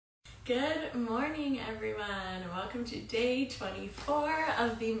Good morning, everyone. Welcome to day 24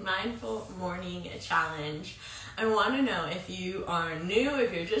 of the Mindful Morning Challenge. I want to know if you are new,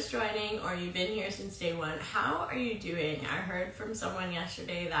 if you're just joining, or you've been here since day one, how are you doing? I heard from someone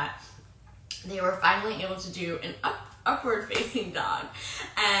yesterday that they were finally able to do an upward facing dog,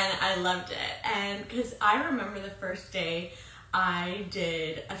 and I loved it. And because I remember the first day I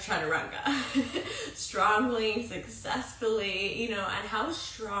did a chaturanga strongly, successfully, and how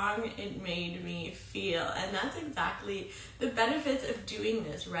strong it made me feel. And that's exactly the benefits of doing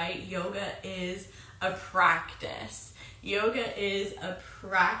this, right? Yoga is a practice. Yoga is a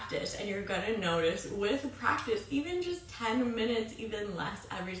practice, and you're gonna notice with practice, even just 10 minutes, even less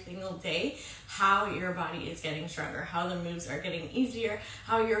every single day, how your body is getting stronger, how the moves are getting easier,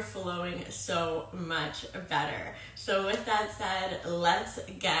 how you're flowing so much better. So with that said, let's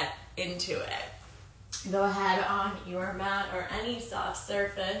get into it. Go ahead on your mat or any soft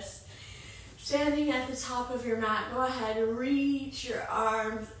surface. Standing at the top of your mat, go ahead and reach your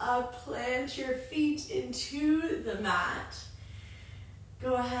arms up, plant your feet into the mat.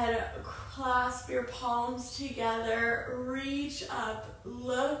 Go ahead, clasp your palms together, reach up,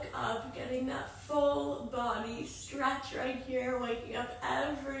 look up, getting that full body stretch right here, waking up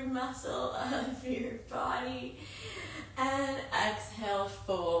every muscle of your body. And exhale,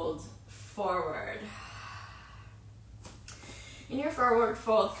 fold forward. In your forward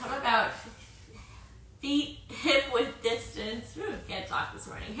fold, come about feet hip width distance. Can't talk this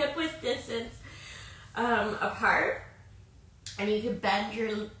morning. Hip width distance apart, and you can bend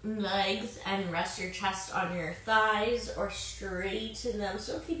your legs and rest your chest on your thighs or straighten them.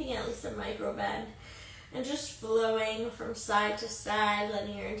 So keeping at least a micro bend, and just flowing from side to side,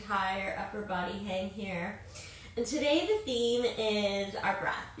 letting your entire upper body hang here. And today the theme is our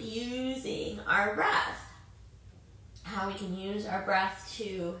breath. Using our breath. How we can use our breath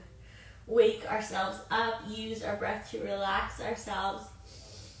to wake ourselves up, use our breath to relax ourselves.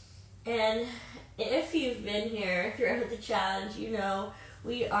 And if you've been here throughout the challenge, you know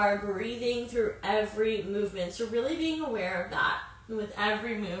we are breathing through every movement. So really being aware of that with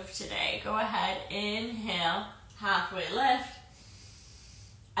every move today. Go ahead, inhale, halfway lift.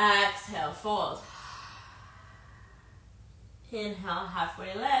 Exhale, fold. Inhale,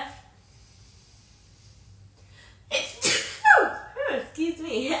 halfway lift. Excuse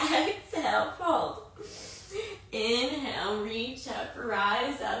me. Exhale, fold. Inhale, reach up,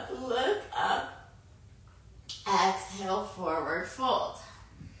 rise up, look up. Exhale, forward fold.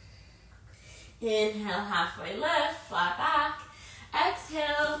 Inhale, halfway lift, flat back.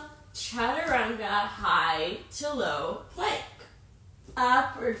 Exhale, chaturanga, high to low plank.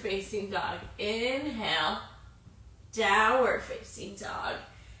 Upward facing dog. Inhale, downward facing dog.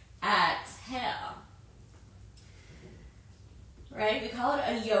 Exhale. Right? We call it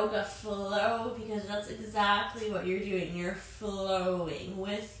a yoga flow because that's exactly what you're doing. You're flowing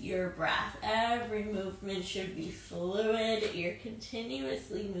with your breath. Every movement should be fluid. You're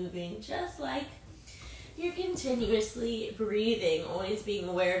continuously moving just like you're continuously breathing. Always being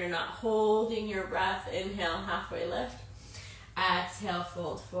aware to not holding your breath. Inhale, halfway lift. Exhale,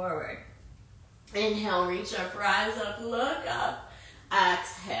 fold forward. Inhale, reach up, rise up, look up.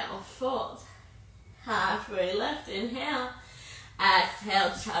 Exhale, fold. Halfway lift, inhale.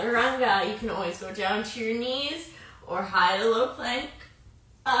 Exhale, chaturanga. You can always go down to your knees or high to low plank.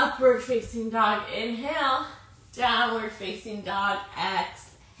 Upward facing dog, inhale. Downward facing dog,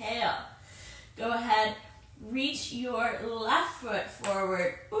 exhale. Go ahead, reach your left foot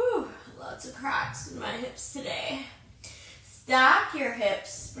forward. Ooh, lots of cracks in my hips today. Stack your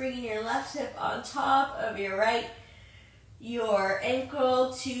hips, bringing your left hip on top of your right, your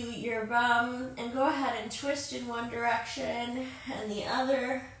ankle to your bum, and go ahead and twist in one direction and the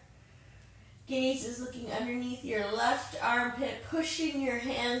other. Gaze is looking underneath your left armpit, pushing your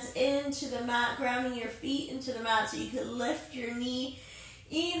hands into the mat, grounding your feet into the mat so you can lift your knee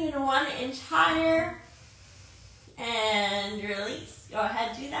even 1 inch higher, and release. Go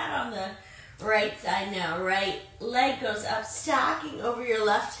ahead, do that on the right side now. Right leg goes up, stacking over your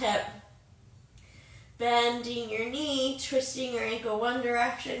left hip. Bending your knee, twisting your ankle one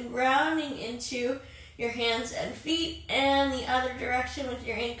direction, grounding into your hands and feet, and the other direction with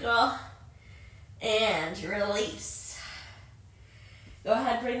your ankle, and release. Go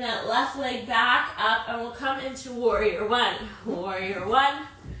ahead, bring that left leg back up, and we'll come into warrior one. Warrior one.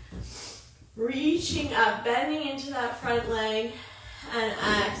 Reaching up, bending into that front leg, and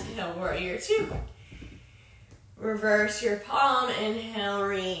exhale, warrior two. Reverse your palm, inhale,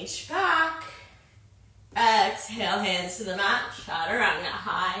 reach back. Exhale, hands to the mat, chaturanga,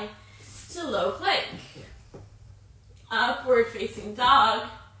 high to low plank. Upward facing dog.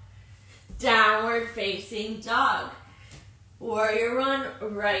 downward facing dog. Warrior one,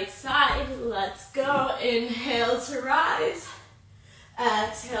 right side. Let's go. Inhale to rise.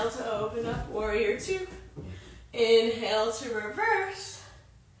 Exhale to open up. Warrior two. Inhale to reverse.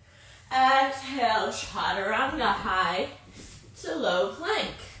 Exhale, chaturanga, high to low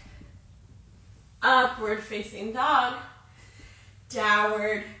plank. Upward facing dog.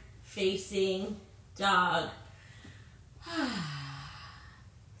 Downward facing dog.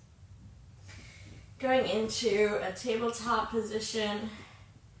 Going into a tabletop position.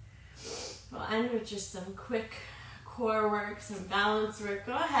 We'll end with just some quick core work, some balance work.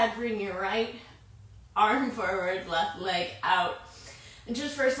 Go ahead, bring your right arm forward, left leg out. And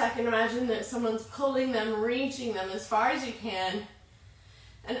just for a second, imagine that someone's pulling them, reaching them as far as you can.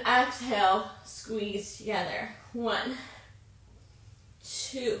 And exhale, squeeze together. 1,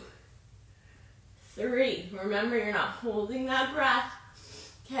 2, 3. Remember, you're not holding that breath.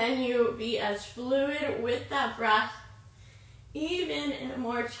 Can you be as fluid with that breath, even in a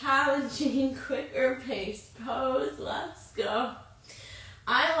more challenging, quicker paced pose? Let's go.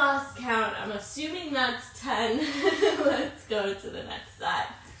 I lost count. I'm assuming that's 10. Let's go to the next side.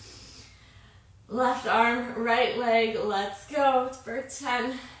 Left arm, right leg. Let's go for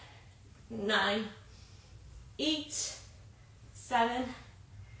 10, 9, 8, 7,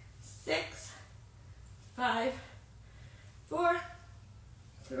 6, 5, 4,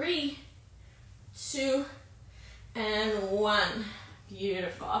 3, 2, and 1.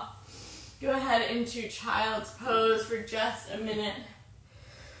 Beautiful. Go ahead into child's pose for just a minute.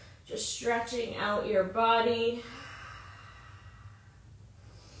 Just stretching out your body.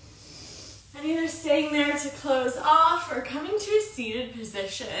 And either staying there to close off or coming to a seated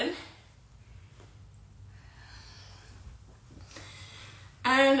position.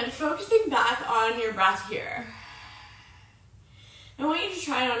 And focusing back on your breath here. I want you to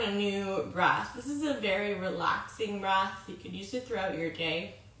try on a new breath. This is a very relaxing breath. You could use it throughout your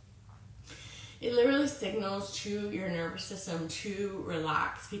day. It literally signals to your nervous system to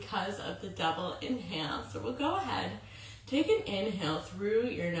relax because of the double inhale. So we'll go ahead, take an inhale through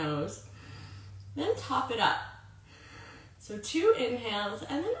your nose, then top it up. So 2 inhales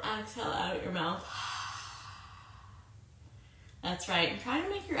and then exhale out your mouth. That's right. And try to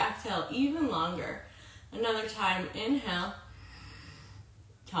make your exhale even longer. Another time, inhale.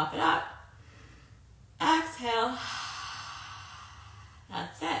 Top it up. Exhale.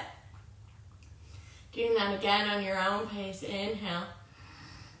 That's it. Doing that again on your own pace. Inhale.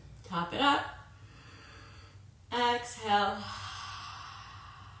 Top it up. Exhale.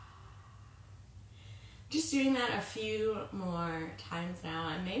 Just doing that a few more times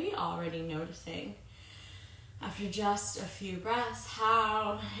now, and maybe already noticing after just a few breaths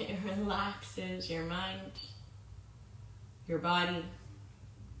how it relaxes your mind, your body.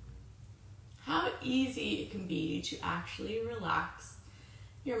 How easy it can be to actually relax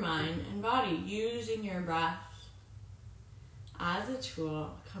your mind and body using your breath as a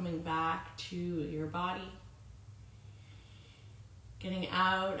tool, coming back to your body, getting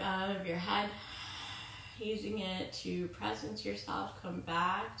out of your head, using it to presence yourself, come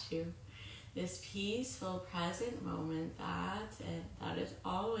back to this peaceful present moment. That's it. That is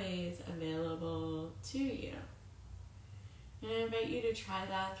always available to you. And I invite you to try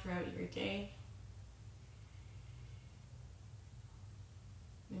that throughout your day.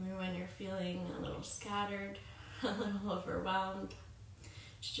 Maybe when you're feeling a little scattered, a little overwhelmed,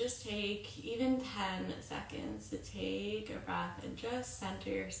 just take even 10 seconds to take a breath and just center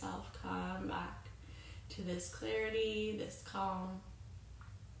yourself, come back to this clarity, this calm,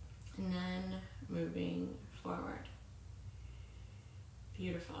 and then moving forward.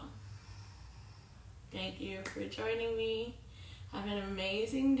 Beautiful. Thank you for joining me. Have an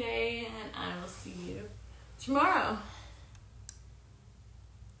amazing day, and I will see you tomorrow.